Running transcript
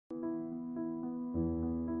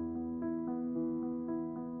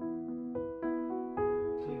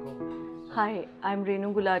Hi, I'm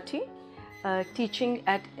Renu Gulati, teaching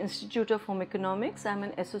at Institute of Home Economics. I'm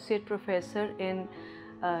an associate professor in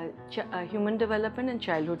Human Development and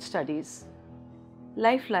Childhood Studies.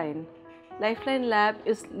 Lifeline Lab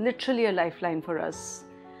is literally a lifeline for us.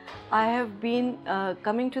 I have been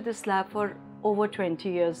coming to this lab for over 20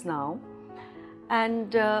 years now,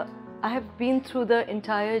 and I have been through the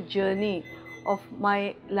entire journey of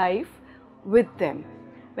my life with them.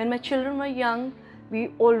 When my children were young, we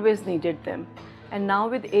always needed them, and now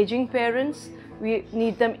with aging parents, we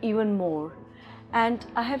need them even more. And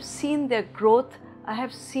I have seen their growth, I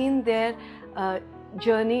have seen their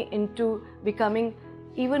journey into becoming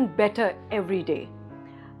even better every day.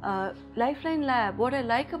 Lifeline Lab, what I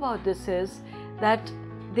like about this is that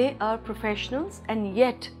they are professionals and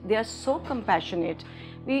yet they are so compassionate.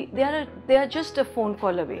 They are just a phone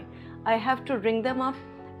call away. I have to ring them up,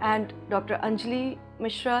 and Dr. Anjali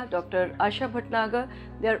Mishra, Dr. Asha Bhatnagar,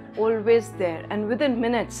 they are always there, and within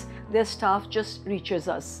minutes their staff just reaches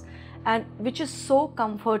us, and which is so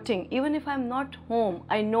comforting. Even if I'm not home,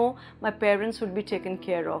 I know my parents will be taken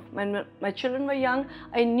care of. When my children were young,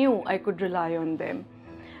 I knew I could rely on them.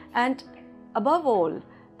 And above all,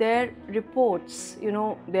 their reports,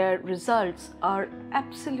 their results are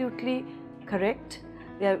absolutely correct.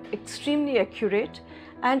 They are extremely accurate,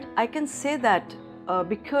 and I can say that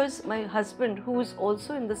because my husband, who is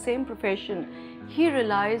also in the same profession, he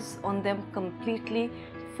relies on them completely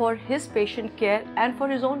for his patient care and for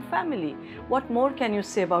his own family. What more can you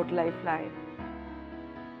say about Lifeline?